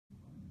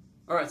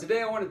Alright,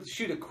 today I wanted to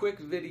shoot a quick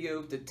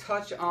video to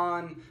touch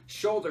on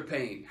shoulder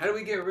pain. How do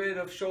we get rid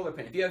of shoulder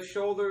pain? If you have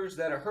shoulders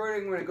that are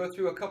hurting, we're going to go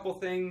through a couple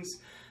things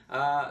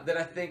that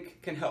I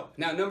think can help.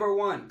 Now, number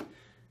one,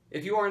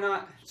 if you are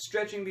not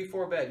stretching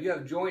before bed, you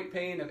have joint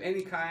pain of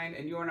any kind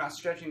and you are not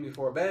stretching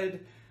before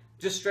bed,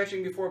 just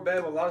stretching before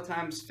bed will a lot of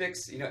times fix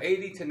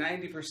 80 to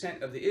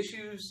 90% of the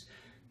issues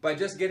by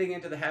just getting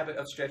into the habit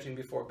of stretching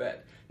before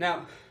bed.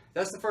 Now,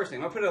 that's the first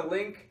thing. I'll put a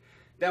link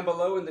down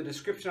below in the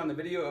description on the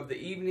video of the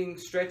evening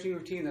stretching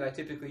routine that I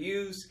typically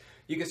use.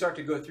 You can start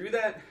to go through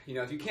that.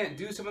 If you can't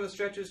do some of the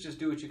stretches, just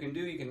do what you can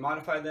do. You can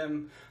modify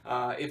them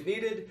if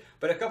needed,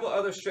 but a couple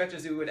other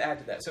stretches that we would add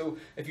to that. So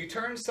if you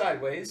turn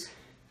sideways,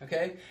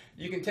 okay,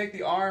 you can take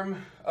the arm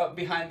up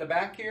behind the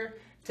back here,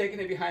 taking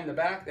it behind the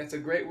back. That's a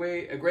great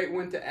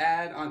one to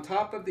add on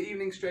top of the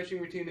evening stretching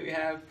routine that we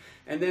have,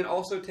 and then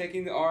also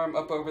taking the arm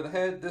up over the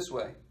head this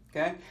way,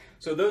 okay?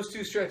 So those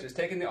two stretches,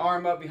 taking the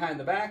arm up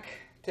behind the back,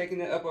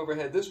 taking it up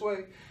overhead this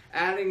way,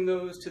 adding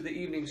those to the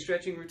evening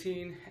stretching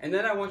routine, and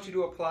then I want you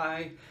to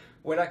apply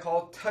what I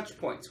call touch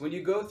points. When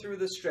you go through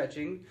the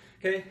stretching,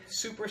 okay,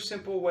 super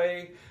simple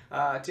way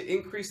to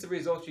increase the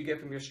results you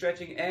get from your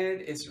stretching, and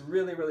it's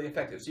really, really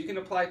effective. So you can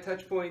apply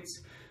touch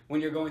points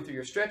when you're going through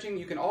your stretching.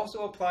 You can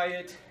also apply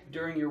it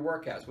during your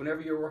workouts.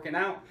 Whenever you're working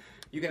out,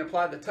 you can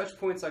apply the touch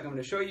points like I'm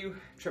going to show you.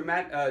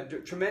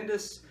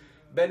 Tremendous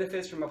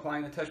benefits from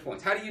applying the touch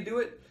points. How do you do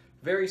it?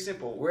 Very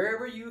simple.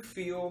 Wherever you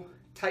feel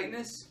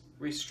tightness,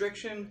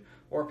 restriction,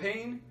 or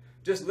pain,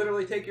 just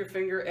literally take your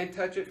finger and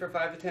touch it for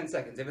 5 to 10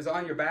 seconds. If it's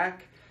on your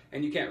back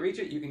and you can't reach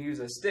it, you can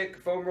use a stick,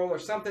 foam roll, or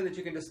something that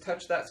you can just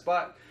touch that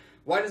spot.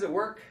 Why does it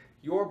work?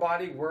 Your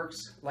body works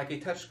like a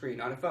touch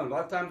screen on a phone. A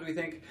lot of times we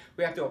think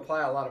we have to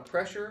apply a lot of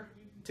pressure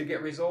to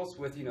get results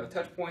with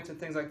touch points and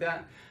things like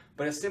that,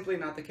 but it's simply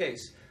not the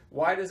case.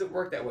 Why does it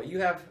work that way? You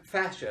have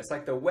fascia. It's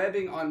like the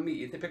webbing on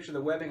meat. If you picture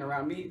the webbing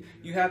around meat,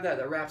 you have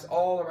that wraps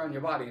all around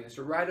your body, and it's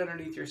right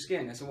underneath your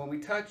skin. And so when we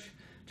touch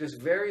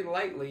just very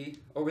lightly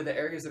over the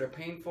areas that are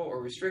painful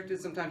or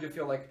restricted, sometimes you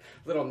feel like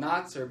little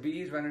knots or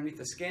beads right underneath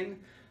the skin.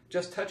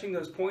 Just touching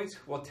those points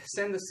will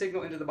send the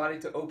signal into the body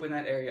to open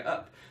that area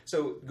up.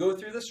 So go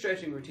through the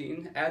stretching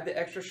routine, add the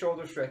extra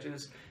shoulder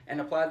stretches,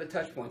 and apply the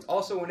touch points.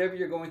 Also, whenever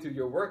you're going through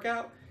your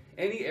workout,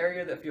 any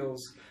area that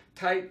feels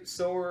tight,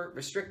 sore,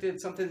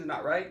 restricted, something's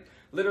not right,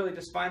 literally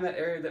just find that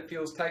area that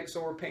feels tight,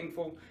 sore,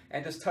 painful,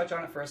 and just touch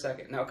on it for a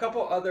second. Now, a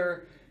couple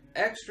other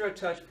extra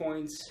touch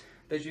points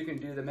that you can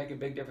do that make a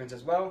big difference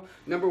as well.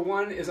 Number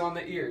one is on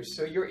the ears.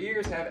 So your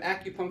ears have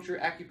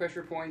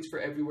acupressure points for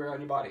everywhere on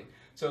your body.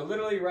 So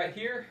literally right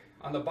here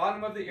on the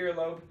bottom of the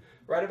earlobe,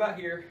 right about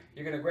here,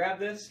 you're gonna grab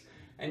this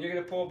and you're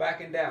gonna pull back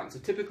and down. So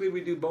typically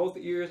we do both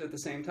ears at the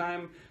same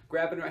time,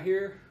 grabbing right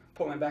here,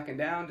 pulling back and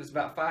down, just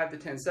about 5 to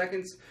 10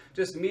 seconds,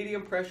 just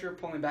medium pressure,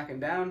 pulling back and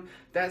down.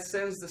 That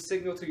sends the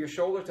signal to your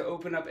shoulder to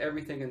open up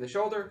everything in the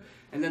shoulder.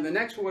 And then the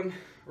next one,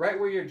 right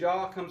where your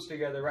jaw comes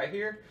together, right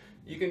here,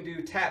 you can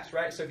do taps,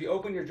 right? So if you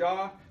open your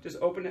jaw, just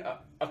open it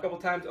up a couple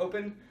times,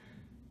 open,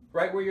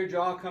 right where your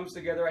jaw comes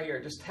together right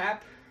here. Just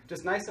tap,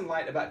 just nice and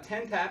light, about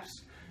 10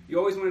 taps. You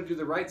always want to do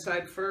the right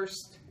side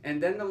first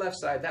and then the left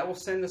side. That will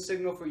send the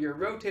signal for your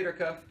rotator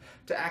cuff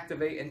to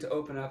activate and to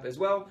open up as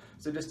well.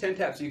 So just 10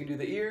 taps. So you can do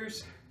the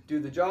ears, do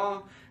the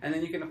jaw, and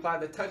then you can apply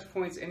the touch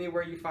points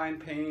anywhere you find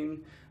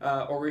pain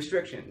or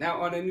restriction.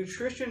 Now, on a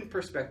nutrition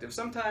perspective,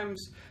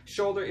 sometimes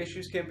shoulder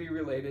issues can be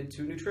related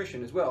to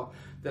nutrition as well.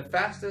 The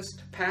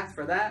fastest path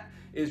for that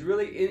is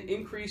really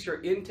increase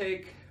your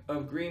intake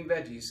of green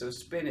veggies, so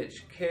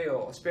spinach,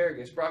 kale,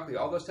 asparagus, broccoli,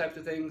 all those types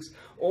of things,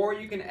 or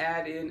you can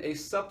add in a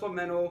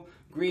supplemental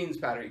greens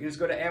powder. You can just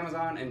go to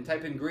Amazon and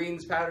type in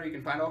greens powder. You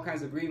can find all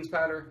kinds of greens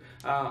powder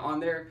on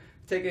there.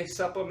 Take a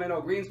supplemental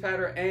greens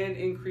powder and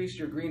increase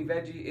your green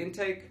veggie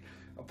intake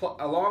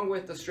along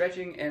with the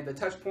stretching and the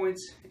touch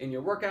points in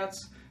your workouts.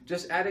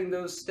 Just adding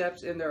those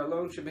steps in there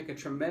alone should make a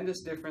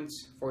tremendous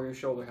difference for your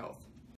shoulder health.